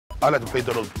I like to play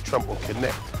Donald Trump on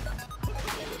Connect.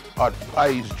 I'd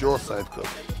buy his jaw side cut.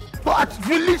 But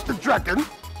release the dragon.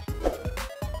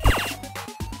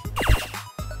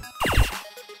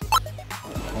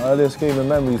 My earliest game in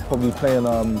memory is probably playing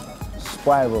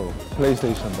Spyro,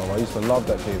 PlayStation, bro. I used to love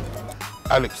that game.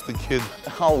 Alex the Kid.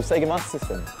 Oh, Sega Master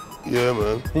System. Yeah,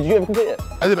 man. Did you ever complete it?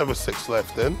 I didn't have a sex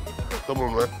life then. Come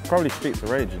on, man. Probably Streets of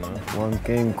Rage, you know. One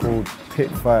game called Pit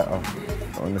Fighter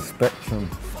on the Spectrum.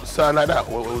 Something like that.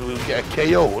 We'll get a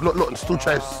KO. Look, and still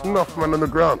try to snuff man on the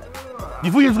ground.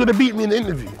 You thought you was gonna beat me in the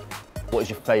interview? What is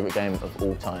your favourite game of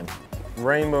all time?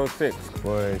 Rainbow Six.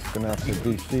 Boy, it's gonna have to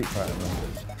be Street Fighter,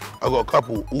 man. I got a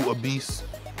couple, Alter Beast,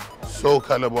 Soul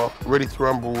Calibur, Ready to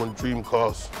Rumble, and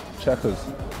Dreamcast. Checkers.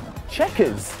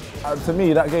 Checkers? To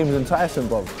me, that game is enticing,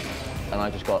 bro. And I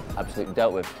just got absolutely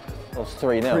dealt with. It was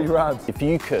 3-0. 3 rounds. If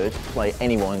you could play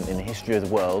anyone in the history of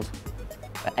the world,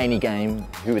 at any game,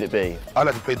 who would it be? I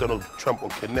like to play Donald Trump on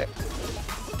Connect.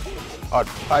 I'd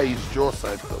buy his jaw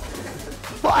side cut.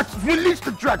 But release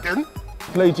the dragon.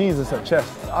 Play Jesus at chess.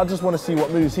 I just want to see what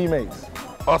moves he makes.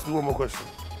 Ask me one more question.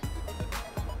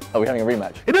 Are we having a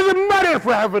rematch? It doesn't matter if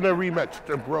we're having a rematch,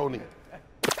 jabroni.